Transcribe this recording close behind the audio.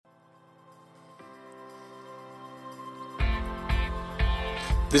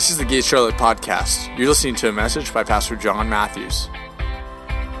This is the Gate Charlotte Podcast. You're listening to a message by Pastor John Matthews.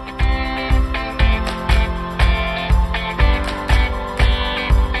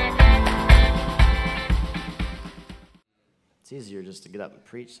 It's easier just to get up and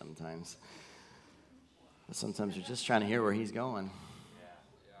preach sometimes. But sometimes you're just trying to hear where he's going.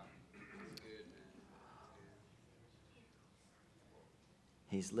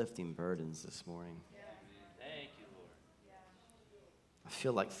 He's lifting burdens this morning. I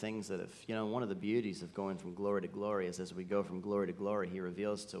feel like things that one of the beauties of going from glory to glory is as we go from glory to glory, he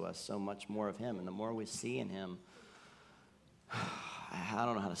reveals to us so much more of him. And the more we see in him, I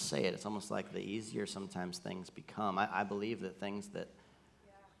don't know how to say it. It's almost like the easier sometimes things become. I believe that things that,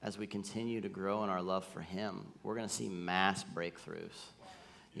 as we continue to grow in our love for him, we're going to see mass breakthroughs.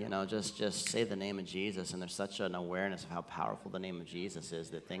 Just say the name of Jesus, and there's such an awareness of how powerful the name of Jesus is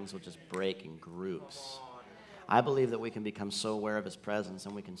that things will just break in groups. I believe that we can become so aware of his presence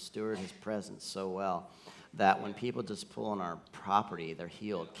and we can steward his presence so well that when people just pull on our property, they're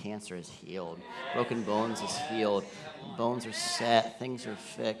healed. Cancer is healed. Broken bones is healed. Bones are set. Things are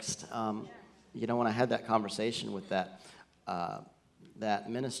fixed. When I had that conversation with that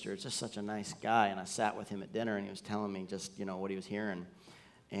minister, it's just such a nice guy, and I sat with him at dinner, and he was telling me just, what he was hearing.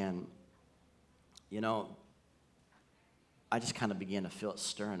 And, I just kind of began to feel it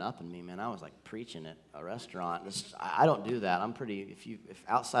stirring up in me, man. I was like preaching at a restaurant. I don't do that. I'm pretty, if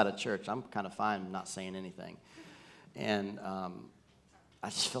outside of church, I'm kind of fine not saying anything. And I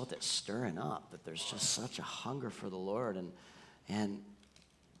just felt it stirring up, that there's just such a hunger for the Lord. And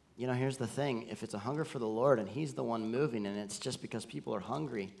here's the thing. If it's a hunger for the Lord and he's the one moving, and it's just because people are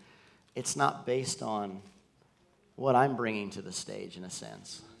hungry, it's not based on what I'm bringing to the stage, in a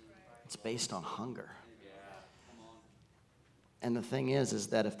sense. It's based on hunger. And the thing is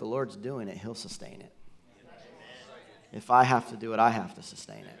that if the Lord's doing it, he'll sustain it. If I have to do it, I have to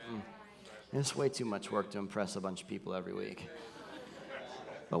sustain it. It's way too much work to impress a bunch of people every week.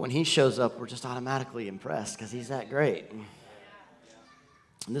 But when he shows up, we're just automatically impressed because he's that great.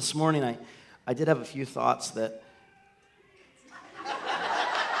 And this morning, I did have a few thoughts that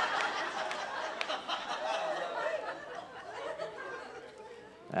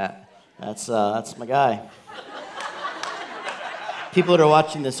that's my guy. People that are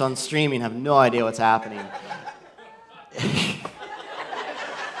watching this on streaming have no idea what's happening.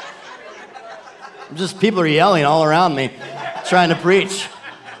 People are yelling all around me, trying to preach.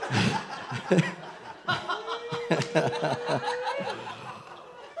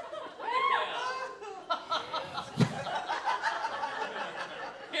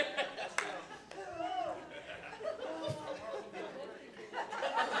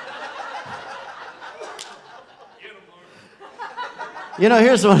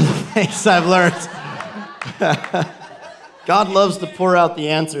 Here's one of the things I've learned. God loves to pour out the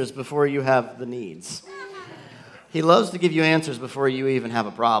answers before you have the needs. He loves to give you answers before you even have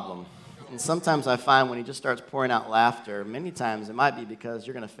a problem. And sometimes I find when he just starts pouring out laughter, many times it might be because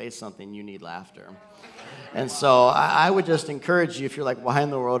you're going to face something you need laughter. And so I would just encourage you, if you're like, why in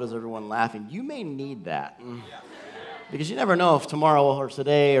the world is everyone laughing? You may need that. Because you never know if tomorrow or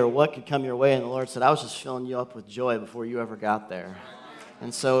today or what could come your way. And the Lord said, I was just filling you up with joy before you ever got there.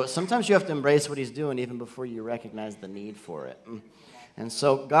 And so sometimes you have to embrace what he's doing even before you recognize the need for it. And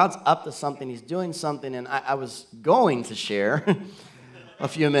so God's up to something. He's doing something. And I was going to share a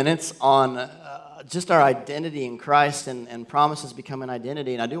few minutes on just our identity in Christ and promises become an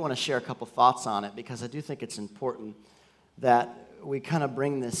identity. And I do want to share a couple thoughts on it because I do think it's important that we kind of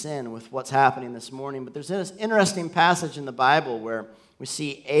bring this in with what's happening this morning. But there's this interesting passage in the Bible where we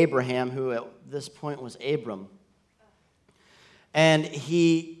see Abraham, who at this point was Abram. And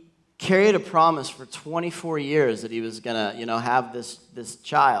he carried a promise for 24 years that he was going to, have this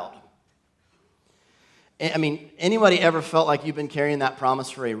child. I mean, anybody ever felt like you've been carrying that promise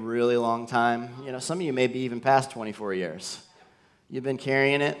for a really long time? Some of you may be even past 24 years. You've been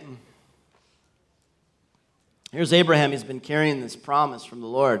carrying it. Here's Abraham. He's been carrying this promise from the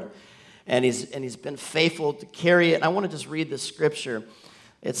Lord. And he's been faithful to carry it. And I want to just read this scripture.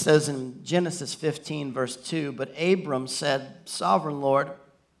 It says in Genesis 15, verse 2, but Abram said, Sovereign Lord,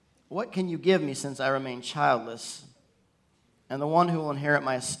 what can you give me since I remain childless? And the one who will inherit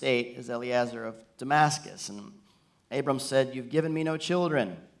my estate is Eliezer of Damascus. And Abram said, You've given me no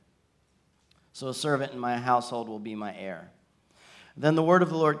children, so a servant in my household will be my heir. Then the word of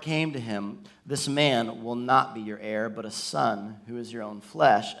the Lord came to him, This man will not be your heir, but a son who is your own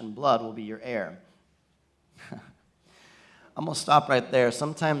flesh and blood will be your heir. I'm going to stop right there.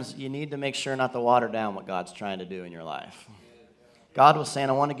 Sometimes you need to make sure not to water down what God's trying to do in your life. God was saying,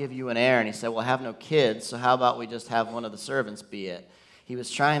 I want to give you an heir. And he said, well, I have no kids, so how about we just have one of the servants be it? He was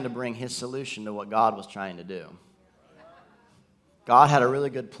trying to bring his solution to what God was trying to do. God had a really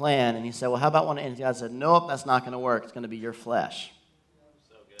good plan, and he said, well, how about one? And God said, nope, that's not going to work. It's going to be your flesh.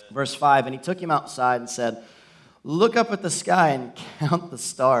 Verse 5, and he took him outside and said, look up at the sky and count the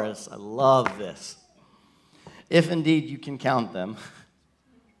stars. I love this. If indeed you can count them.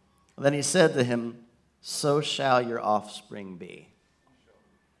 Then he said to him, so shall your offspring be.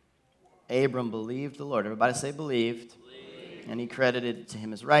 Abram believed the Lord. Everybody say believed. And he credited it to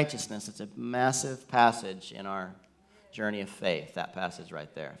him as righteousness. It's a massive passage in our journey of faith, that passage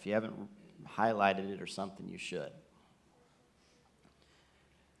right there. If you haven't highlighted it or something, you should.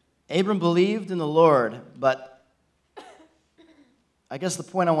 Abram believed in the Lord, but I guess the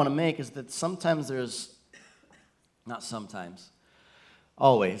point I want to make is that sometimes there's, not sometimes,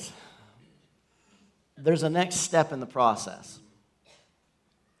 always, there's a next step in the process.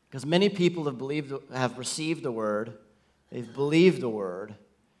 Because many people have received the word, they've believed the word, and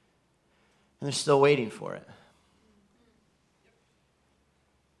they're still waiting for it.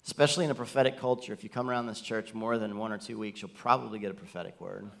 Especially in a prophetic culture, if you come around this church more than 1 or 2 weeks, you'll probably get a prophetic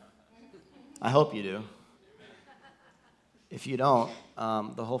word. I hope you do. If you don't,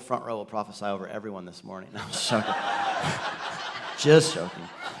 the whole front row will prophesy over everyone this morning. No, I'm just joking. Just joking.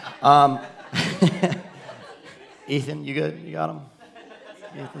 Ethan, you good? You got him?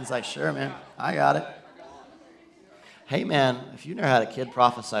 Ethan's like, sure, man. I got it. Hey, man, if you never had a kid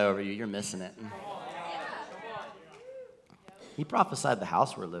prophesy over you, you're missing it. He prophesied the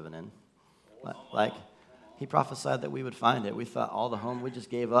house we're living in. Like, he prophesied that we would find it. We thought all the home, we just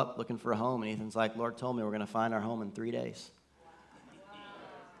gave up looking for a home. And Ethan's like, Lord told me we're going to find our home in 3 days.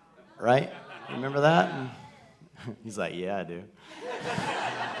 Right? Remember that? And he's like, yeah, I do.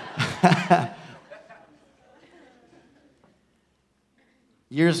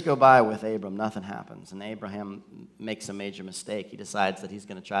 Years go by with Abram, nothing happens. And Abraham makes a major mistake. He decides that he's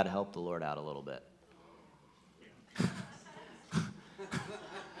going to try to help the Lord out a little bit.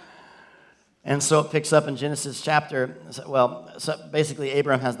 And so it picks up in Genesis chapter, so basically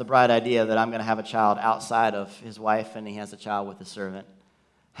Abraham has the bright idea that I'm going to have a child outside of his wife, and he has a child with his servant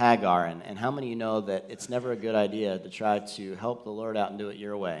Hagar. And how many of you know that it's never a good idea to try to help the Lord out and do it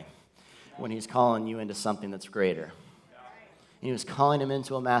your way when he's calling you into something that's greater? He was calling him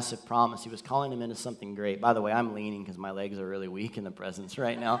into a massive promise. He was calling him into something great. By the way, I'm leaning because my legs are really weak in the presence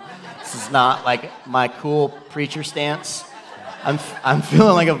right now. This is not like my cool preacher stance. I'm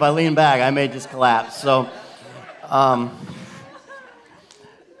feeling like if I lean back, I may just collapse. So, I'm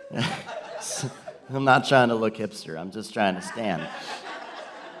not trying to look hipster. I'm just trying to stand.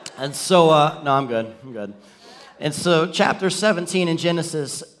 And so, no, I'm good. I'm good. And so chapter 17 in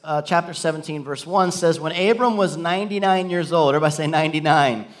Genesis, chapter 17, verse 1 says, when Abram was 99 years old, everybody say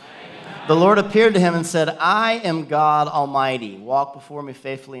 99. The Lord appeared to him and said, I am God Almighty. Walk before me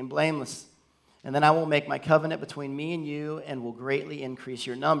faithfully and blameless. And then I will make my covenant between me and you and will greatly increase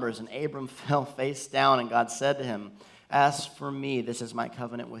your numbers. And Abram fell face down, and God said to him, as for me, this is my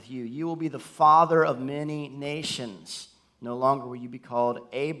covenant with you. You will be the father of many nations. No longer will you be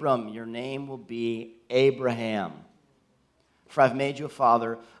called Abram. Your name will be Abraham. For I've made you a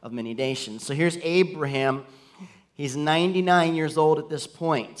father of many nations. So here's Abraham. He's 99 years old at this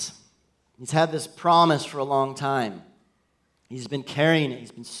point. He's had this promise for a long time. He's been carrying it.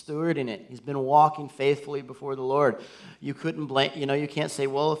 He's been stewarding it. He's been walking faithfully before the Lord. You couldn't blame, you can't say,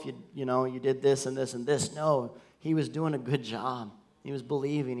 well, if you did this and this and this. No, he was doing a good job. He was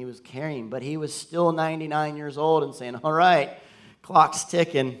believing. He was carrying. But he was still 99 years old and saying, all right, clock's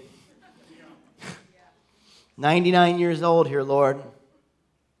ticking. 99 years old here, Lord.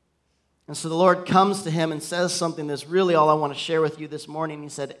 And so the Lord comes to him and says something that's really all I want to share with you this morning. He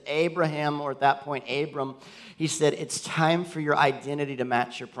said, Abraham, or at that point, Abram, he said, it's time for your identity to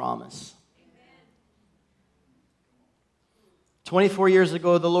match your promise. Amen. 24 years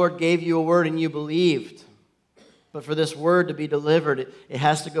ago, the Lord gave you a word and you believed. But for this word to be delivered, it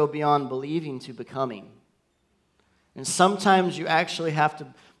has to go beyond believing to becoming. And sometimes you actually have to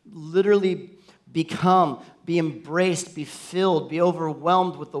literally become, be embraced, be filled, be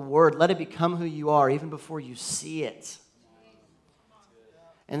overwhelmed with the word. Let it become who you are even before you see it.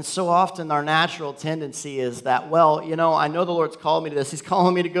 And so often our natural tendency is that, well, I know the Lord's called me to this. He's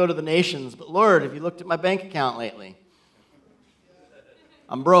calling me to go to the nations. But Lord, have you looked at my bank account lately?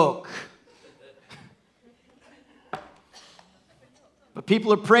 I'm broke. But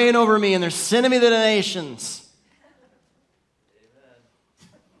people are praying over me and they're sending me to the nations.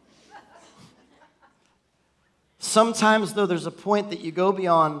 Sometimes, though, there's a point that you go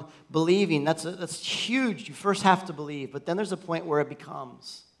beyond believing. That's huge. You first have to believe, but then there's a point where it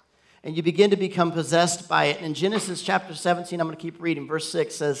becomes. And you begin to become possessed by it. And in Genesis chapter 17, I'm going to keep reading. Verse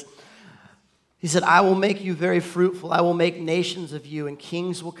 6 says, he said, I will make you very fruitful. I will make nations of you, and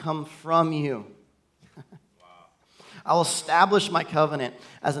kings will come from you. I will establish my covenant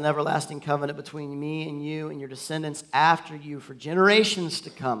as an everlasting covenant between me and you and your descendants after you for generations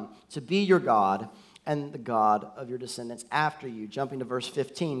to come, to be your God and the God of your descendants after you. Jumping to verse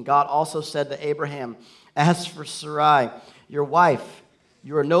 15, God also said to Abraham, as for Sarai, your wife,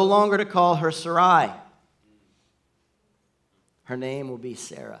 you are no longer to call her Sarai. Her name will be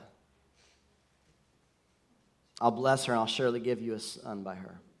Sarah. I'll bless her and I'll surely give you a son by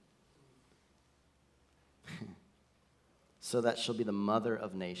her. So that she'll be the mother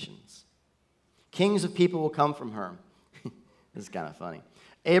of nations. Kings of people will come from her. This is kind of funny.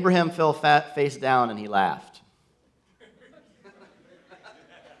 Abraham fell face down and he laughed.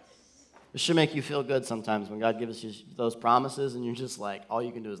 It should make you feel good sometimes when God gives you those promises and you're just like, all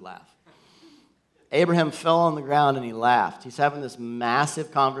you can do is laugh. Abraham fell on the ground and he laughed. He's having this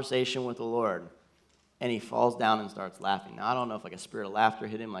massive conversation with the Lord. And he falls down and starts laughing. Now, I don't know if like a spirit of laughter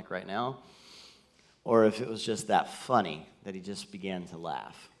hit him like right now, or if it was just that funny that he just began to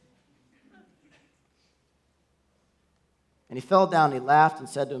laugh. And he fell down, he laughed, and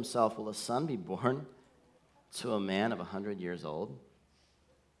said to himself, will a son be born to a man of 100 years old?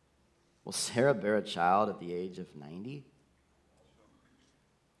 Will Sarah bear a child at the age of 90?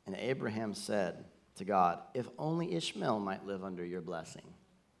 And Abraham said to God, if only Ishmael might live under your blessing.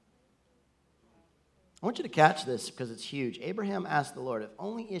 I want you to catch this because it's huge. Abraham asked the Lord, if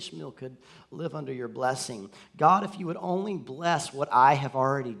only Ishmael could live under your blessing. God, if you would only bless what I have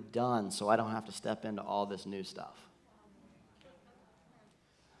already done so I don't have to step into all this new stuff.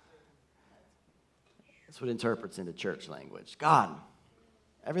 That's what interprets into church language. God,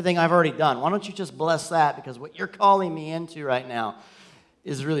 everything I've already done, why don't you just bless that? Because what you're calling me into right now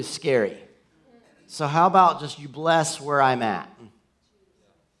is really scary. So how about just you bless where I'm at?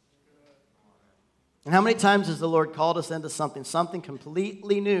 And how many times has the Lord called us into something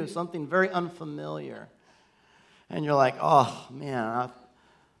completely new, something very unfamiliar? And you're like, oh, man,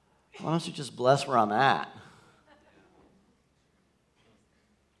 why don't you just bless where I'm at?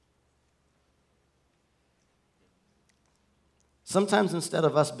 Sometimes instead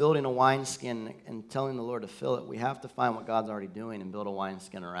of us building a wineskin and telling the Lord to fill it, we have to find what God's already doing and build a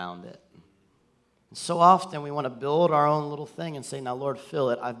wineskin around it. And so often we want to build our own little thing and say, now, Lord, fill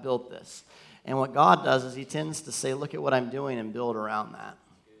it. I've built this. And what God does is he tends to say, look at what I'm doing and build around that.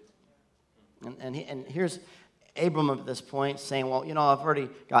 And here's Abram at this point saying, well, you know, I've already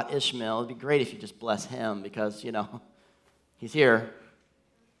got Ishmael. It'd be great if you just bless him because, you know, he's here.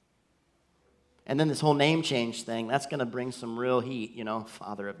 And then this whole name change thing, that's going to bring some real heat, you know,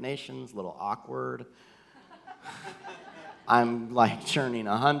 father of nations, a little awkward. I'm like turning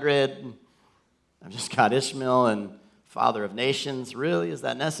 100. I've just got Ishmael and father of nations. Really, is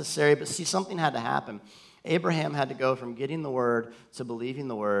that necessary? But see, something had to happen. Abraham had to go from getting the word to believing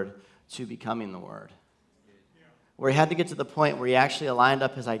the word to becoming the word. Where he had to get to the point where he actually aligned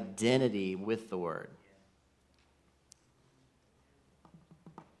up his identity with the word.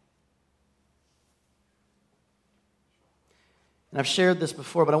 And I've shared this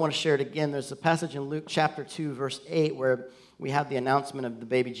before, but I want to share it again. There's a passage in Luke chapter 2, verse 8, where we have the announcement of the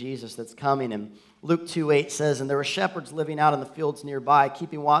baby Jesus that's coming. And Luke 2:8 says, and there were shepherds living out in the fields nearby,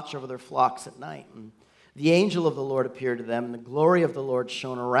 keeping watch over their flocks at night. And the angel of the Lord appeared to them, and the glory of the Lord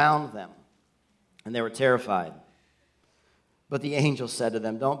shone around them. And they were terrified. But the angel said to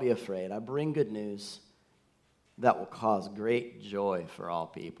them, don't be afraid. I bring good news that will cause great joy for all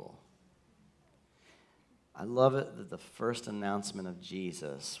people. I love it that the first announcement of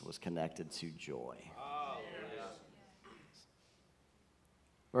Jesus was connected to joy.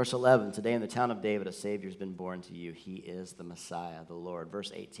 Verse 11, today in the town of David a Savior has been born to you. He is the Messiah, the Lord.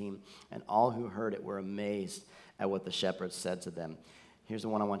 Verse 18, and all who heard it were amazed at what the shepherds said to them. Here's the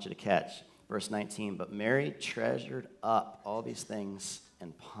one I want you to catch. Verse 19, but Mary treasured up all these things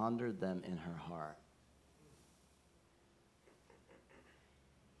and pondered them in her heart.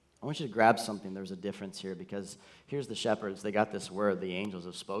 I want you to grab something. There's a difference here because here's the shepherds. They got this word. The angels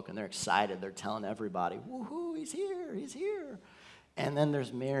have spoken. They're excited. They're telling everybody, woohoo, he's here, he's here. And then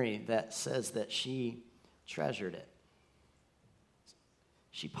there's Mary that says that she treasured it.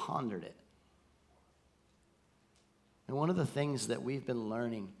 She pondered it. And one of the things that we've been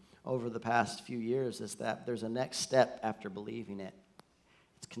learning over the past few years is that there's a next step after believing it.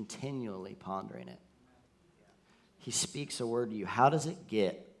 It's continually pondering it. He speaks a word to you. How does it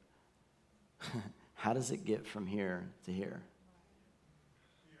get? How does it get from here to here?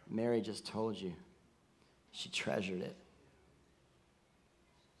 Mary just told you. She treasured it.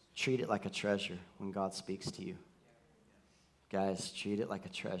 treat it like a treasure when God speaks to you. Guys, treat it like a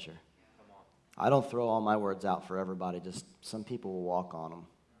treasure. I don't throw all my words out for everybody. Just some people will walk on them,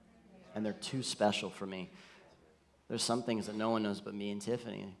 and they're too special for me. There's some things that no one knows but me and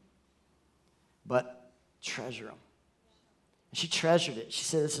Tiffany. But treasure them. And she treasured it. She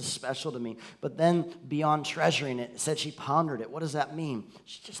said, this is special to me. But then beyond treasuring it, it said she pondered it. What does that mean?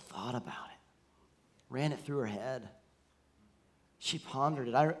 She just thought about it. Ran it through her head. She pondered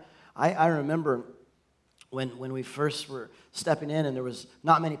it. I remember when we first were stepping in, and there was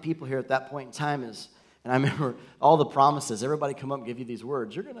not many people here at that point in time, and I remember all the promises. Everybody come up and give you these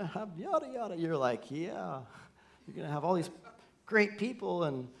words. You're going to have yada, yada. You're like, yeah. You're going to have all these great people,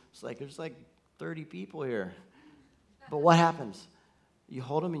 and it's like, there's like 30 people here. But what happens? You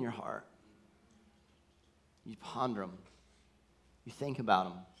hold them in your heart. You ponder them. You think about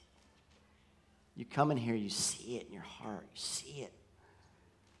them. You come in here, you see it in your heart. You see it.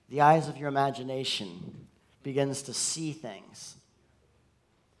 The eyes of your imagination begins to see things.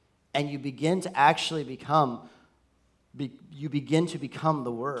 And you begin to actually become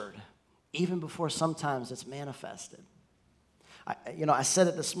the Word, even before sometimes it's manifested. I said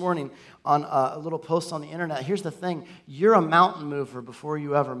it this morning on a little post on the internet. Here's the thing. You're a mountain mover before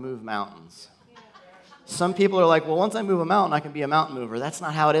you ever move mountains. Some people are like, well, once I move a mountain, I can be a mountain mover. That's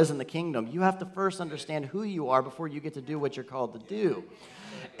not how it is in the kingdom. You have to first understand who you are before you get to do what you're called to do.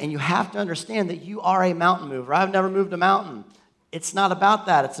 And you have to understand that you are a mountain mover. I've never moved a mountain. It's not about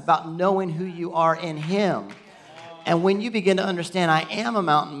that. It's about knowing who you are in Him. And when you begin to understand I am a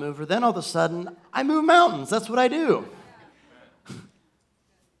mountain mover, then all of a sudden, I move mountains. That's what I do.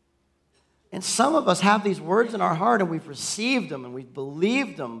 And some of us have these words in our heart, and we've received them, and we've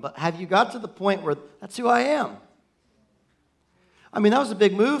believed them, but have you got to the point where that's who I am? I mean, that was a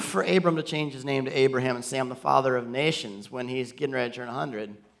big move for Abram to change his name to Abraham and say, I'm the father of nations, when he's getting ready to turn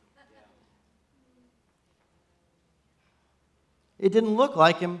 100. It didn't look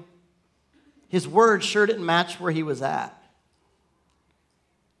like him. His words sure didn't match where he was at.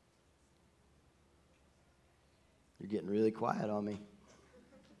 You're getting really quiet on me.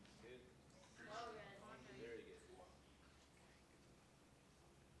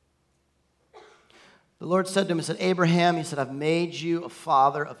 The Lord said to him, He said, Abraham, He said, I've made you a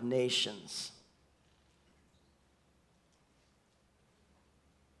father of nations.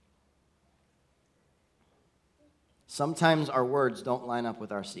 Sometimes our words don't line up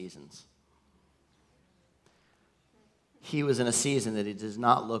with our seasons. He was in a season that he does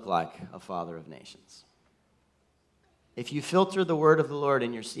not look like a father of nations. If you filter the word of the Lord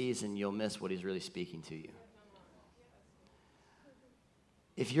in your season, you'll miss what He's really speaking to you.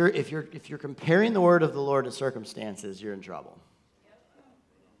 If you're comparing the word of the Lord to circumstances, you're in trouble.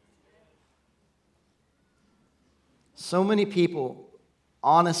 So many people,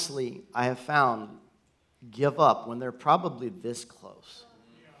 honestly, I have found, give up when they're probably this close.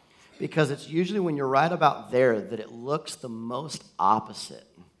 Because it's usually when you're right about there that it looks the most opposite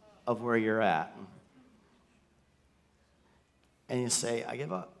of where you're at. And you say, I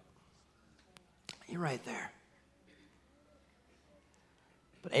give up. You're right there.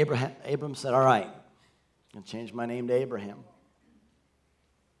 But Abram said, all right, I'm going to change my name to Abraham.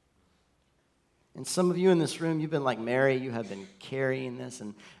 And some of you in this room, you've been like Mary, you have been carrying this,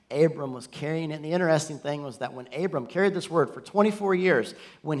 and Abram was carrying it. And the interesting thing was that when Abram carried this word for 24 years,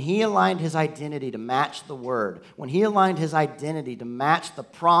 when he aligned his identity to match the word, when he aligned his identity to match the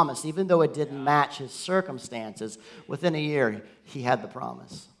promise, even though it didn't match his circumstances, within a year, he had the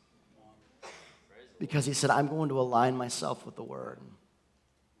promise. Because he said, I'm going to align myself with the word.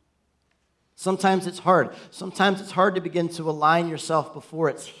 Sometimes it's hard. Sometimes it's hard to begin to align yourself before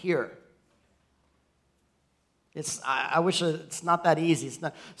it's here. I wish it's not that easy. It's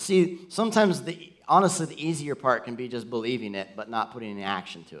not. See, sometimes honestly, the easier part can be just believing it, but not putting any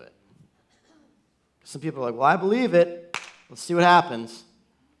action to it. Some people are like, well, I believe it. Let's see what happens.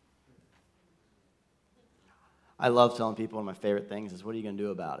 I love telling people one of my favorite things is, what are you going to do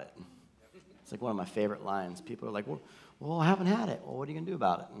about it? It's like one of my favorite lines. People are like, well, I haven't had it. Well, what are you going to do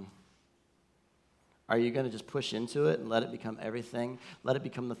about it? Are you going to just push into it and let it become everything? Let it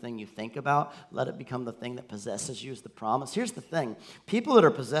become the thing you think about? Let it become the thing that possesses you as the promise? Here's the thing. People that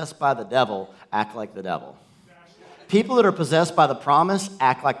are possessed by the devil act like the devil. People that are possessed by the promise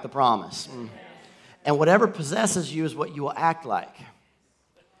act like the promise. And whatever possesses you is what you will act like.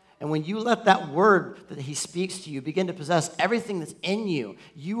 And when you let that word that He speaks to you begin to possess everything that's in you,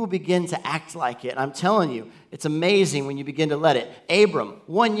 you will begin to act like it. And I'm telling you, it's amazing when you begin to let it. Abram,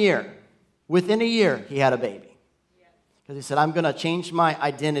 1 year. Within a year, he had a baby. Because he said, I'm going to change my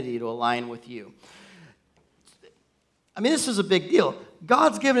identity to align with you. I mean, this was a big deal.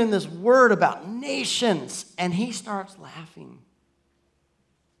 God's given him this word about nations, and he starts laughing.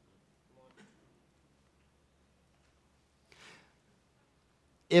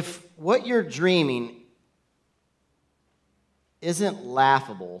 If what you're dreaming isn't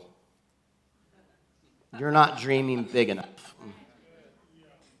laughable, you're not dreaming big enough.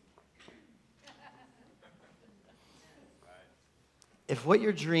 If what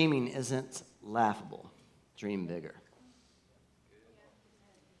you're dreaming isn't laughable, dream bigger.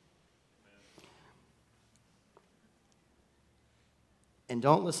 And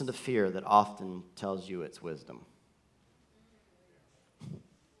don't listen to fear that often tells you it's wisdom.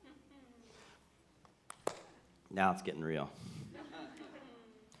 Now it's getting real.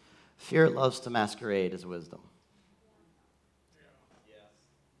 Fear loves to masquerade as wisdom.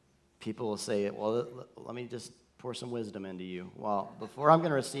 People will say, well, let me just pour some wisdom into you. Well, before I'm going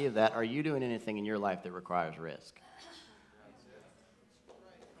to receive that, are you doing anything in your life that requires risk?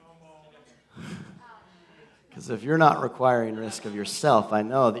 Because if you're not requiring risk of yourself, I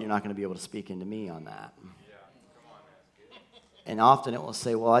know that you're not going to be able to speak into me on that. And often it will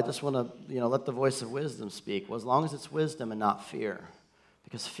say, well, I just want to, let the voice of wisdom speak. Well, as long as it's wisdom and not fear.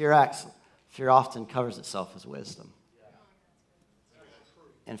 Because fear often covers itself as wisdom.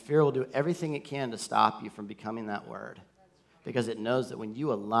 And fear will do everything it can to stop you from becoming that word. Because it knows that when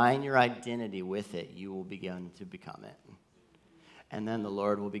you align your identity with it, you will begin to become it. And then the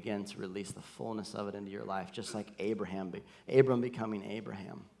Lord will begin to release the fullness of it into your life, just like Abram becoming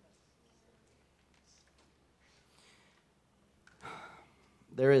Abraham.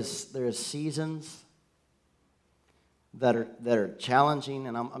 There is seasons that are challenging,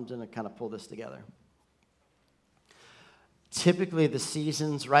 and I'm going to kind of pull this together. Typically, the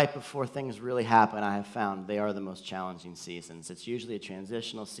seasons right before things really happen, I have found, they are the most challenging seasons. It's usually a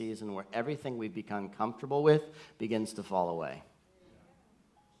transitional season where everything we've become comfortable with begins to fall away.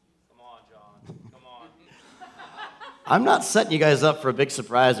 Come on, John. Come on. I'm not setting you guys up for a big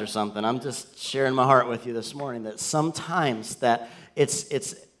surprise or something. I'm just sharing my heart with you this morning that sometimes that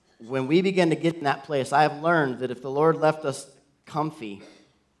it's when we begin to get in that place, I have learned that if the Lord left us comfy,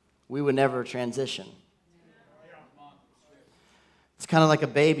 we would never transition. It's kind of like a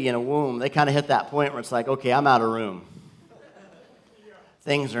baby in a womb. They kind of hit that point where it's like, okay, I'm out of room.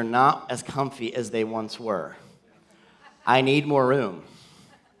 Things are not as comfy as they once were. I need more room.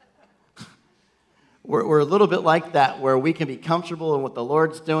 We're a little bit like that, where we can be comfortable in what the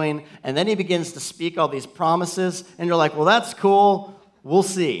Lord's doing, and then he begins to speak all these promises, and you're like, well, that's cool, we'll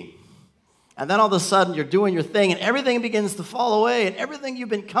see. And then all of a sudden, you're doing your thing, and everything begins to fall away, and everything you've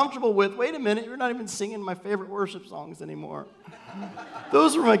been comfortable with, wait a minute, you're not even singing my favorite worship songs anymore.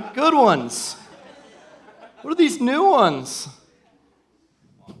 Those were my good ones. What are these new ones?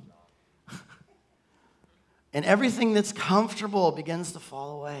 And everything that's comfortable begins to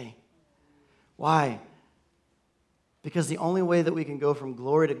fall away. Why? Because the only way that we can go from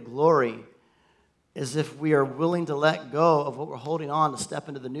glory to glory is if we are willing to let go of what we're holding on to step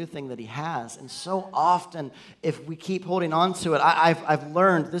into the new thing that he has. And so often, if we keep holding on to it, I've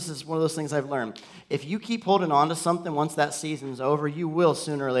learned, this is one of those things I've learned. If you keep holding on to something, once that season's over, you will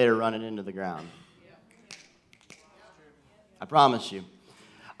sooner or later run it into the ground. I promise you.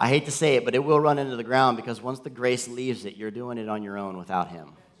 I hate to say it, but it will run into the ground, because once the grace leaves it, you're doing it on your own without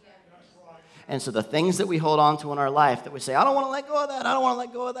him. And so the things that we hold on to in our life that we say, I don't want to let go of that, I don't want to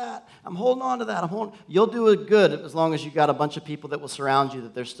let go of that, I'm holding on to that, you'll do it good as long as you've got a bunch of people that will surround you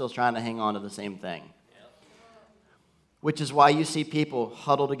that they're still trying to hang on to the same thing. Which is why you see people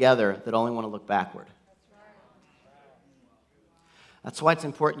huddle together that only want to look backward. That's why it's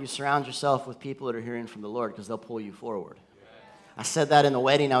important you surround yourself with people that are hearing from the Lord, because they'll pull you forward. I said that in the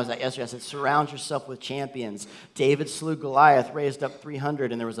wedding I was at yesterday. I said, surround yourself with champions. David slew Goliath, raised up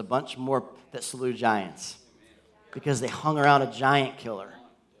 300, and there was a bunch more that slew giants because they hung around a giant killer.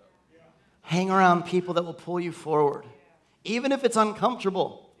 Hang around people that will pull you forward, even if it's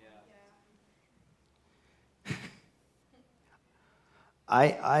uncomfortable.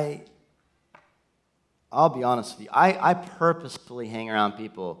 I'll be honest with you. I purposefully hang around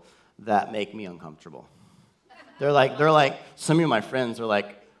people that make me uncomfortable. They're like, some of my friends are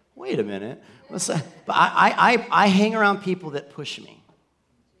like, wait a minute. But I hang around people that push me.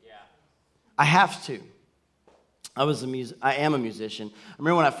 Yeah. I have to. I am a musician. I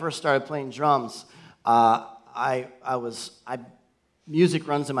remember when I first started playing drums, music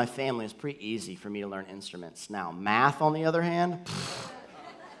runs in my family. It's pretty easy for me to learn instruments. Now, math, on the other hand,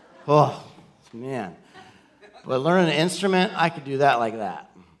 oh, man. But learning an instrument, I could do that like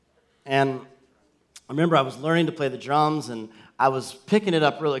that. And I remember I was learning to play the drums, and I was picking it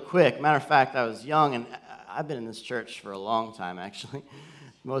up really quick. Matter of fact, I was young, and I've been in this church for a long time, actually.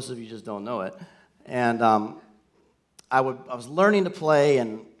 Most of you just don't know it. And I was learning to play,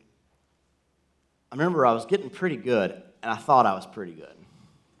 and I remember I was getting pretty good, and I thought I was pretty good.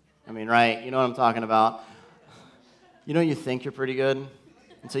 I mean, right? You know what I'm talking about? You know, you think you're pretty good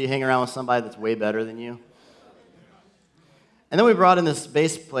until you hang around with somebody that's way better than you. And then we brought in this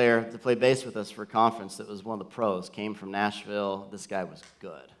bass player to play bass with us for a conference that was one of the pros, came from Nashville. This guy was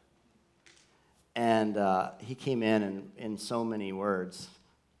good. And he came in and, in so many words,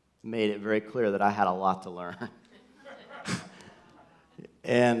 made it very clear that I had a lot to learn.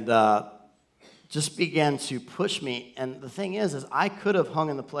 And just began to push me. And the thing is I could have hung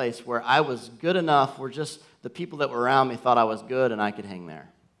in the place where I was good enough, where just the people that were around me thought I was good and I could hang there.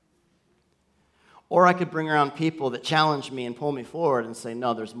 Or I could bring around people that challenge me and pull me forward and say,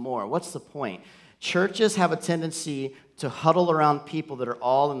 no, there's more. What's the point? Churches have a tendency to huddle around people that are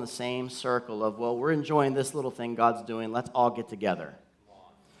all in the same circle of, well, we're enjoying this little thing God's doing. Let's all get together.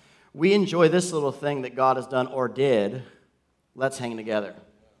 We enjoy this little thing that God has done or did. Let's hang together.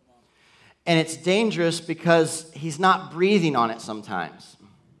 And it's dangerous because he's not breathing on it sometimes.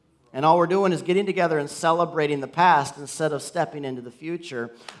 And all we're doing is getting together and celebrating the past instead of stepping into the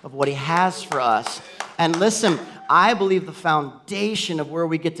future of what he has for us. And listen, I believe the foundation of where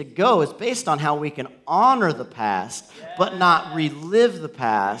we get to go is based on how we can honor the past, but not relive the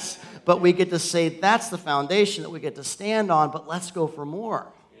past. But we get to say that's the foundation that we get to stand on, but let's go for more.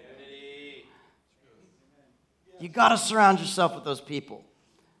 You got to surround yourself with those people.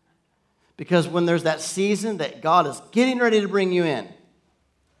 Because when there's that season that God is getting ready to bring you in,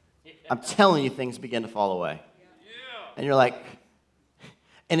 I'm telling you, things begin to fall away. And you're like,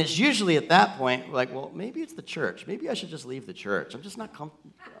 and it's usually at that point, like, well, maybe it's the church. Maybe I should just leave the church. I'm just not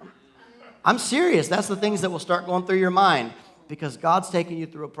comfortable. I'm serious. That's the things that will start going through your mind because God's taking you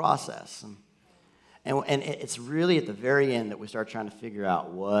through a process. And it's really at the very end that we start trying to figure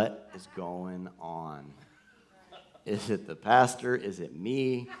out what is going on. Is it the pastor? Is it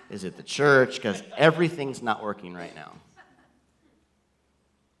me? Is it the church? Because everything's not working right now.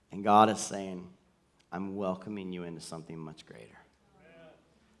 And God is saying, I'm welcoming you into something much greater.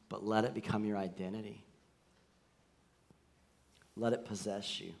 But let it become your identity. Let it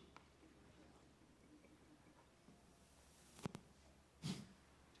possess you.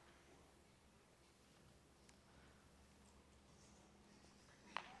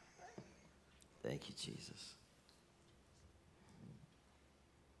 Thank you, Jesus.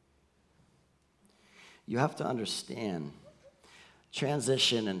 You have to understand,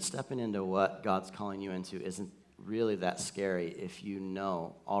 transition and stepping into what God's calling you into isn't really that scary if you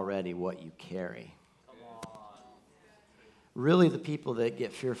know already what you carry. Really, the people that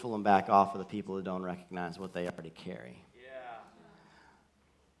get fearful and back off are the people who don't recognize what they already carry.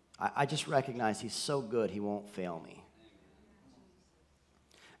 I just recognize he's so good, he won't fail me.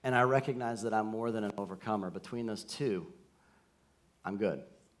 And I recognize that I'm more than an overcomer. Between those two, I'm good.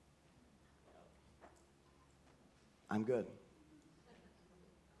 I'm good.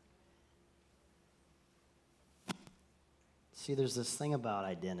 See, there's this thing about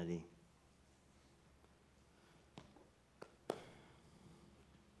identity.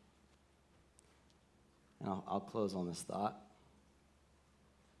 And I'll close on this thought.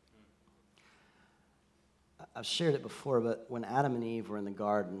 I've shared it before, but when Adam and Eve were in the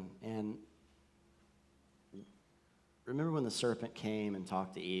garden, and remember when the serpent came and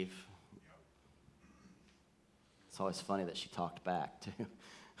talked to Eve? It's always funny that she talked back, too.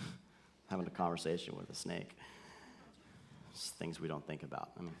 Having a conversation with a snake. It's things we don't think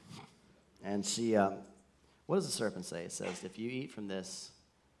about. And she, what does the serpent say? It says, if you eat from this,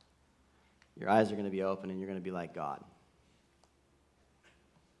 your eyes are going to be open and you're going to be like God.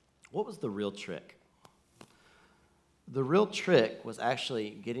 What was the real trick? The real trick was actually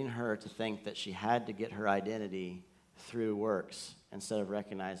getting her to think that she had to get her identity through works instead of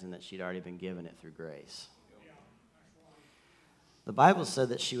recognizing that she'd already been given it through grace. The Bible said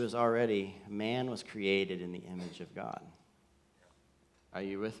that man was created in the image of God. Are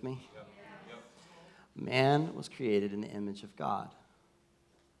you with me? Man was created in the image of God.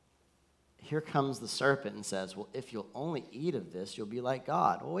 Here comes the serpent and says, well, if you'll only eat of this, you'll be like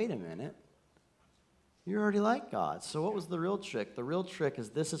God. Well, wait a minute. You're already like God. So what was the real trick? The real trick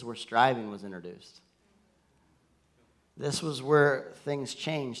is this is where striving was introduced. This was where things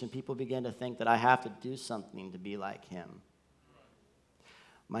changed and people began to think that I have to do something to be like him.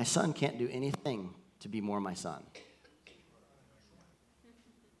 My son can't do anything to be more my son.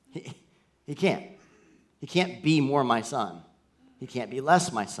 He can't. He can't be more my son. He can't be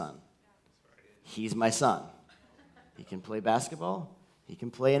less my son. He's my son. He can play basketball. He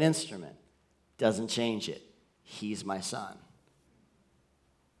can play an instrument. Doesn't change it. He's my son.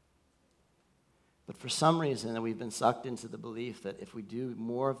 But for some reason, we've been sucked into the belief that if we do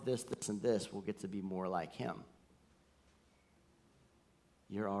more of this, this, and this, we'll get to be more like him.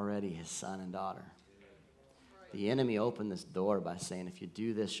 You're already his son and daughter. The enemy opened this door by saying, if you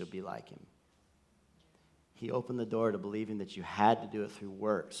do this, you'll be like him. He opened the door to believing that you had to do it through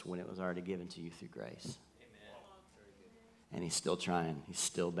works when it was already given to you through grace. And he's still trying. He's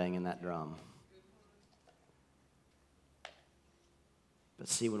still banging that drum. But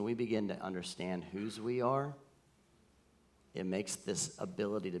see, when we begin to understand whose we are, it makes this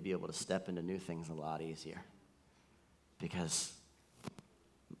ability to be able to step into new things a lot easier. Because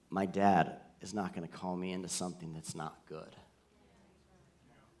my dad is not going to call me into something that's not good.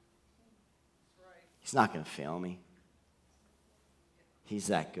 He's not going to fail me. He's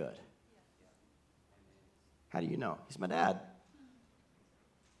that good. How do you know? He's my dad.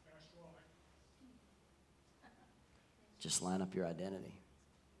 Just line up your identity.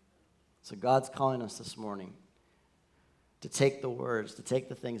 So God's calling us this morning to take the words, to take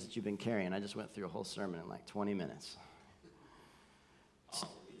the things that you've been carrying. I just went through a whole sermon in like 20 minutes.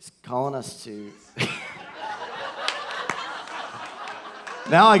 He's calling us to...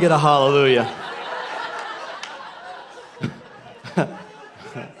 Now I get a hallelujah.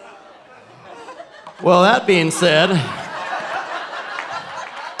 Well, that being said,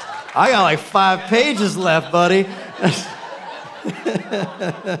 I got like 5 pages left, buddy.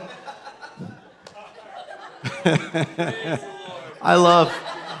 I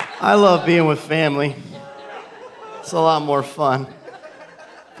love being with family. It's a lot more fun.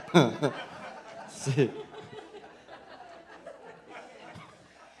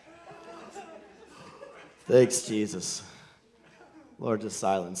 Thanks, Jesus. Lord, just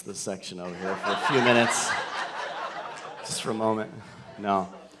silence this section over here for a few minutes. Just for a moment. No,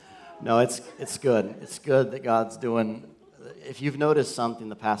 it's good. It's good that God's doing. If you've noticed something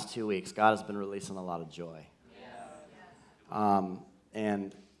the past 2 weeks, God has been releasing a lot of joy.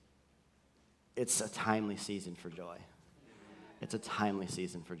 And it's a timely season for joy. It's a timely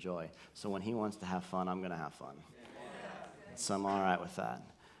season for joy. So when he wants to have fun, I'm going to have fun. So I'm all right with that.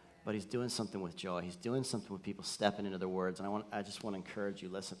 But he's doing something with joy. He's doing something with people stepping into their words. And I just want to encourage you,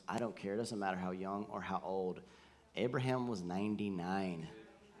 listen, I don't care. It doesn't matter how young or how old. Abraham was 99.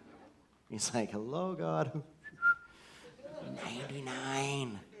 He's like, hello, God.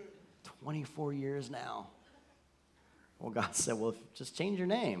 99. 24 years now. Well, God said, well, just change your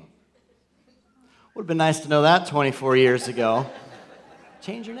name. Would have been nice to know that 24 years ago.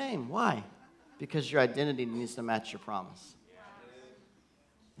 Change your name. Why? Because your identity needs to match your promise.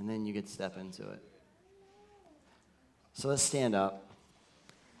 And then you get to step into it. So let's stand up.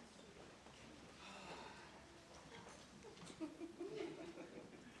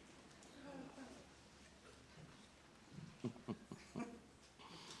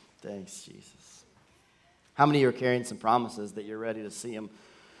 Thanks, Jesus. How many of you are carrying some promises that you're ready to see them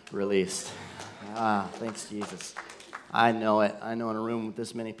released? Thanks, Jesus. I know it. I know in a room with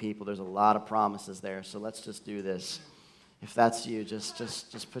this many people, there's a lot of promises there. So let's just do this. If that's you,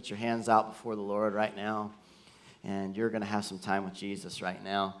 just put your hands out before the Lord right now. And you're going to have some time with Jesus right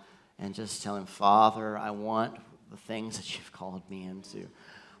now. And just tell him, Father, I want the things that you've called me into.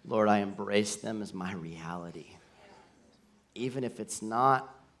 Lord, I embrace them as my reality. Even if it's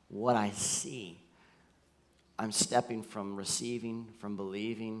not what I see, I'm stepping from receiving, from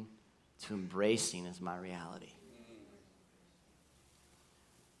believing, to embracing as my reality.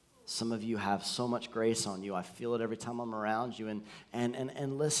 Some of you have so much grace on you. I feel it every time I'm around you.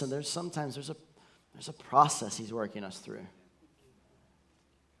 And listen, there's a process he's working us through.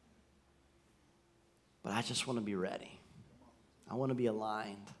 But I just want to be ready. I want to be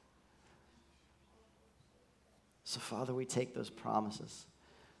aligned. So, Father, we take those promises.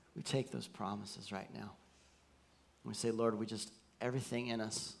 We take those promises right now. We say, Lord, everything in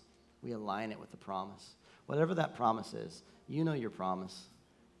us, we align it with the promise. Whatever that promise is, you know your promise.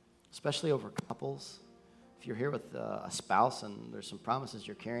 Especially over couples. If you're here with a spouse and there's some promises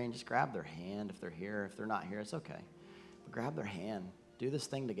you're carrying, just grab their hand if they're here. If they're not here, it's okay. But grab their hand. Do this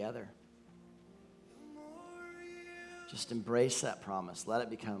thing together. Just embrace that promise. Let it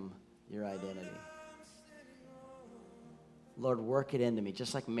become your identity. Lord, work it into me.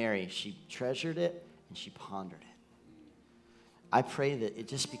 Just like Mary, she treasured it and she pondered it. I pray that it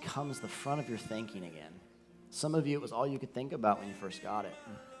just becomes the front of your thinking again. Some of you, it was all you could think about when you first got it.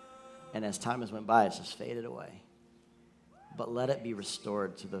 And as time has went by, it's just faded away. But let it be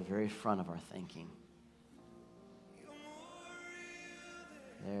restored to the very front of our thinking.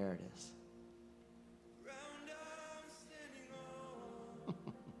 There it is.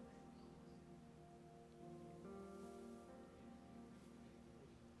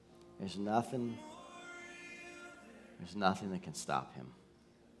 There's nothing that can stop him.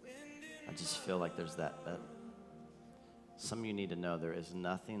 I just feel like there's that some of you need to know there is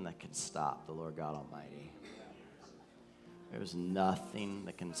nothing that can stop the Lord God Almighty. There's nothing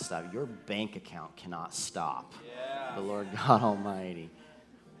that can stop. Your bank account cannot stop the Lord God Almighty.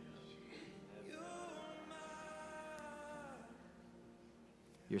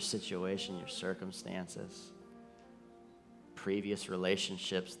 Your situation, your circumstances, previous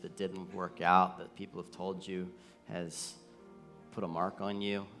relationships that didn't work out, that people have told you has put a mark on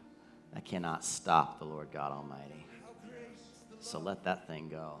you, that cannot stop the Lord God Almighty. So let that thing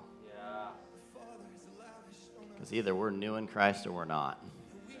go. Because either we're new in Christ or we're not.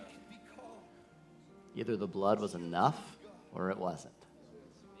 Either the blood was enough or it wasn't.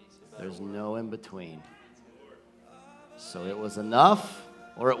 There's no in between. So it was enough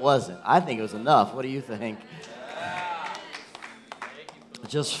or it wasn't. I think it was enough. What do you think? I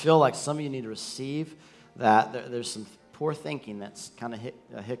just feel like some of you need to receive that. There's some poor thinking that's kind of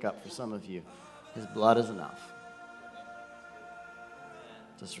a hiccup for some of you. His blood is enough.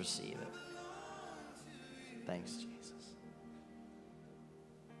 Just receive it. Thanks, Jesus.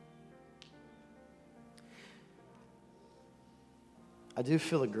 I do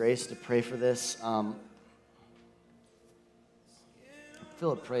feel a grace to pray for this. I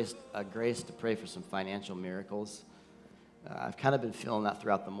feel a grace to pray for some financial miracles. I've kind of been feeling that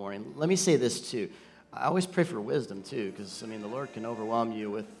throughout the morning. Let me say this too. I always pray for wisdom too, because the Lord can overwhelm you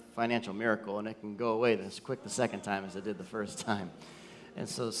with financial miracle, and it can go away as quick the second time as it did the first time. And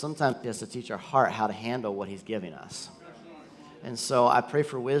so sometimes He has to teach our heart how to handle what He's giving us. And so I pray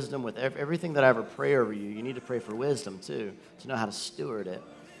for wisdom with everything that I ever pray over you. You need to pray for wisdom too, to know how to steward it.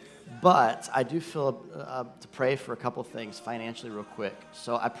 But I do feel to pray for a couple things financially real quick.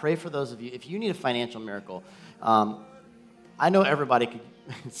 So I pray for those of you, if you need a financial miracle, I know everybody could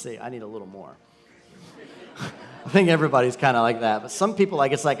say, I need a little more. I think everybody's kind of like that. But some people,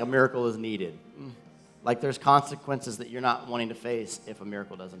 like it's like a miracle is needed. Like there's consequences that you're not wanting to face if a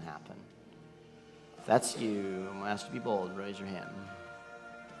miracle doesn't happen. If that's you, I'm going to ask you to be bold. Raise your hand.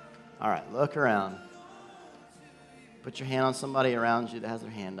 All right, look around. Put your hand on somebody around you that has their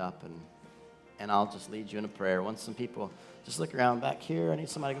hand up, and I'll just lead you in a prayer. Once some people, just look around back here. I need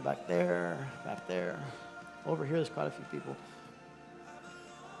somebody to go back there, back there. Over here, there's quite a few people.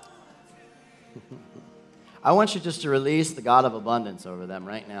 I want you just to release the God of abundance over them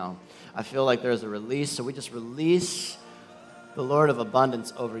right now. I feel like there's a release, so we just release the Lord of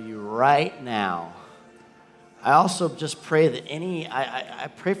abundance over you right now. I also just pray that I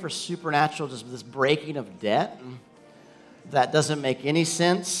pray for supernatural, just this breaking of debt that doesn't make any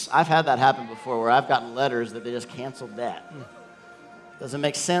sense. I've had that happen before where I've gotten letters that they just canceled debt. Doesn't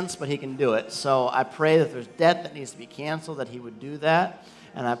make sense, but He can do it. So I pray that there's debt that needs to be canceled, that He would do that.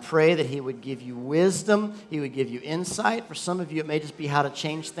 And I pray that He would give you wisdom. He would give you insight. For some of you, it may just be how to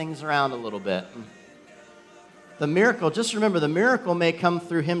change things around a little bit. The miracle, just remember, the miracle may come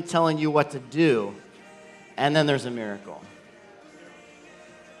through Him telling you what to do. And then there's a miracle.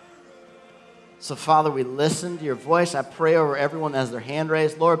 So, Father, we listen to your voice. I pray over everyone that has their hand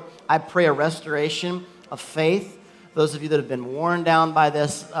raised. Lord, I pray a restoration of faith. Those of you that have been worn down by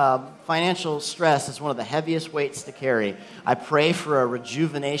this financial stress is one of the heaviest weights to carry. I pray for a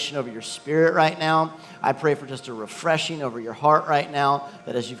rejuvenation over your spirit right now. I pray for just a refreshing over your heart right now,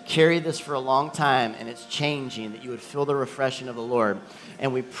 that as you've carried this for a long time and it's changing, that you would feel the refreshing of the Lord.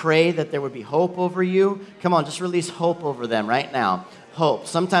 And we pray that there would be hope over you. Come on, just release hope over them right now. Hope.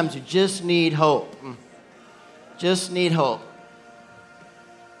 Sometimes you just need hope. Just need hope.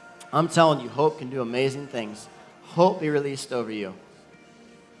 I'm telling you, hope can do amazing things. Hope be released over you.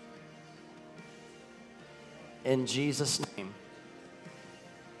 In Jesus' name.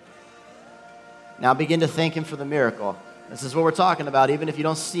 Now begin to thank Him for the miracle. This is what we're talking about. Even if you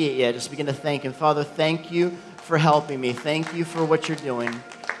don't see it yet, just begin to thank Him. Father, thank you for helping me. Thank you for what you're doing.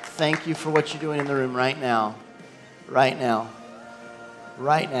 Thank you for what you're doing in the room right now. Right now.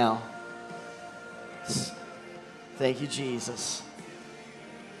 Right now. Thank you, Jesus.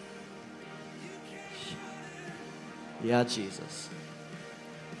 Yeah, Jesus.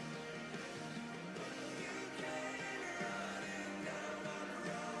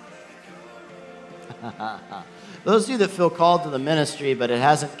 Those of you that feel called to the ministry, but it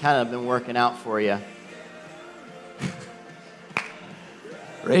hasn't kind of been working out for you,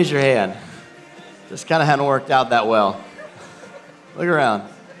 raise your hand. Just kind of hadn't worked out that well. Look around.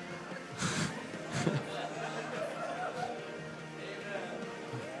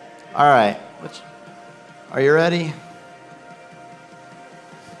 All right. Are you ready?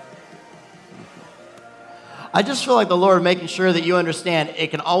 I just feel like the Lord making sure that you understand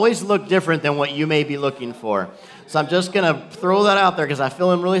it can always look different than what you may be looking for. So I'm just going to throw that out there because I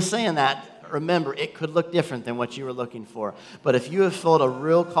feel him really saying that. Remember, it could look different than what you were looking for. But if you have felt a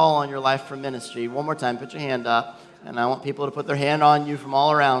real call on your life for ministry, one more time, put your hand up. And I want people to put their hand on you from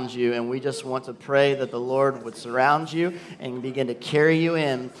all around you. And we just want to pray that the Lord would surround you and begin to carry you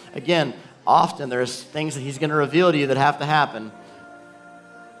in. Again, often there's things that he's going to reveal to you that have to happen.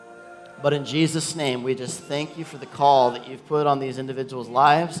 But in Jesus' name, we just thank you for the call that you've put on these individuals'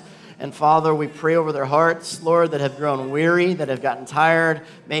 lives. And Father, we pray over their hearts, Lord, that have grown weary, that have gotten tired,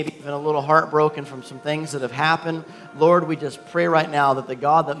 maybe even a little heartbroken from some things that have happened. Lord, we just pray right now that the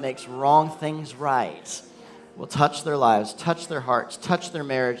God that makes wrong things right will touch their lives, touch their hearts, touch their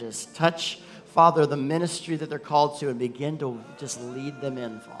marriages, touch, Father, the ministry that they're called to, and begin to just lead them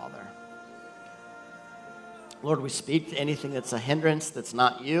in, Father. Lord, we speak to anything that's a hindrance that's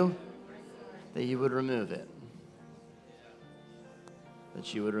not you, that you would remove it.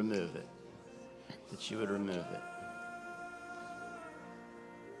 That you would remove it. That you would remove it.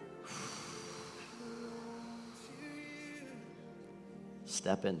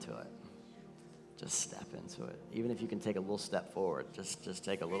 Step into it. Just step into it. Even if you can take a little step forward, just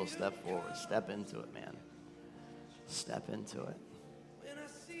take a little step forward. Step into it, man. Step into it.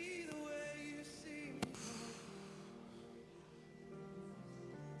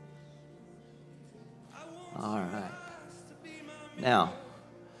 All right. Now,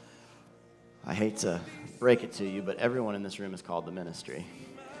 I hate to break it to you, but everyone in this room is called to ministry.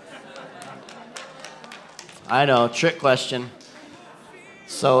 I know, trick question.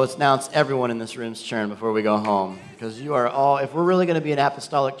 So it's everyone in this room's turn before we go home. Because you are all, if we're really going to be an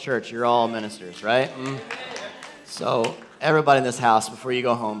apostolic church, you're all ministers, right? So everybody in this house, before you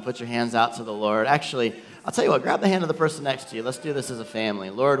go home, put your hands out to the Lord. Actually, I'll tell you what, grab the hand of the person next to you. Let's do this as a family.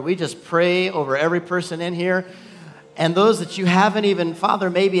 Lord, we just pray over every person in here. And those that you haven't even, Father,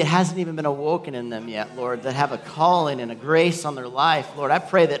 maybe it hasn't even been awoken in them yet, Lord, that have a calling and a grace on their life. Lord, I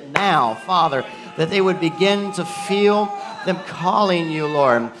pray that now, Father, that they would begin to feel them calling you,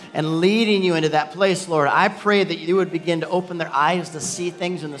 Lord, and leading you into that place, Lord. I pray that you would begin to open their eyes to see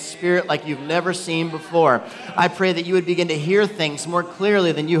things in the Spirit like you've never seen before. I pray that you would begin to hear things more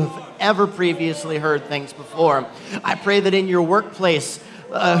clearly than you have ever previously heard things before. I pray that in your workplace,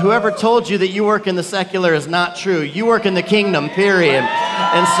 whoever told you that you work in the secular is not true. You work in the kingdom, period.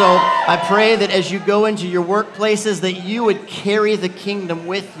 And so I pray that as you go into your workplaces, that you would carry the kingdom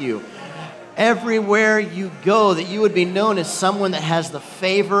with you. Everywhere you go, that you would be known as someone that has the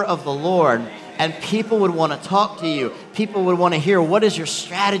favor of the Lord. And people would want to talk to you. People would want to hear, what is your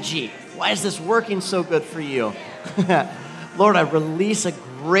strategy? Why is this working so good for you? Lord, I release a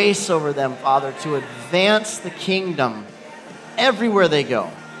grace over them, Father, to advance the kingdom. Everywhere they go,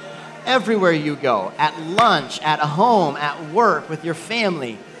 everywhere you go, at lunch, at home, at work, with your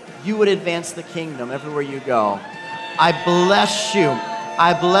family, you would advance the kingdom everywhere you go. I bless you.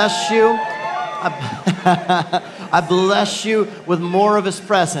 I bless you. I bless you with more of his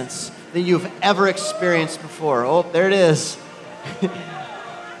presence than you've ever experienced before. Oh, there it is.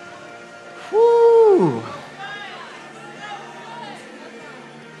 Woo.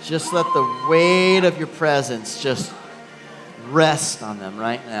 Just let the weight of your presence just rest on them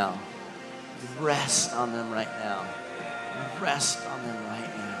right now. Rest on them right now. Rest on them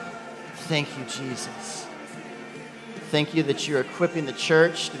right now. Thank you, Jesus. Thank you that you're equipping the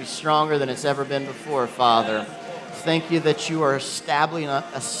church to be stronger than it's ever been before, Father. Thank you that you are establishing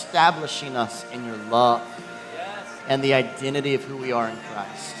us in your love and the identity of who we are in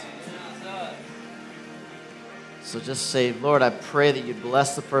Christ. So just say, Lord, I pray that you'd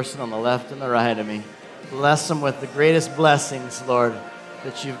bless the person on the left and the right of me. Bless them with the greatest blessings, Lord,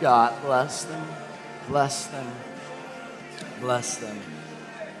 that you've got. Bless them. Bless them. Bless them.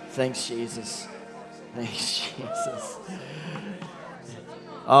 Thanks, Jesus. Thanks, Jesus.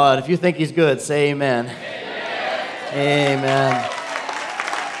 Oh, and if you think he's good, say amen. Amen. Amen.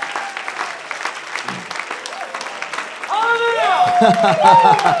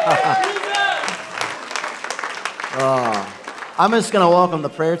 Oh. I'm just going to welcome the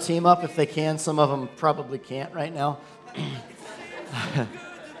prayer team up if they can. Some of them probably can't right now.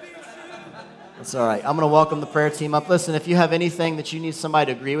 That's all right. I'm going to welcome the prayer team up. Listen, if you have anything that you need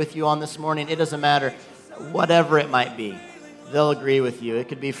somebody to agree with you on this morning, it doesn't matter, whatever it might be. They'll agree with you. It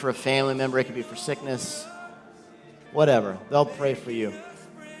could be for a family member. It could be for sickness. Whatever. They'll pray for you.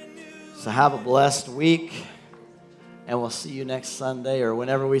 So have a blessed week, and we'll see you next Sunday or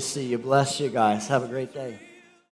whenever we see you. Bless you guys. Have a great day.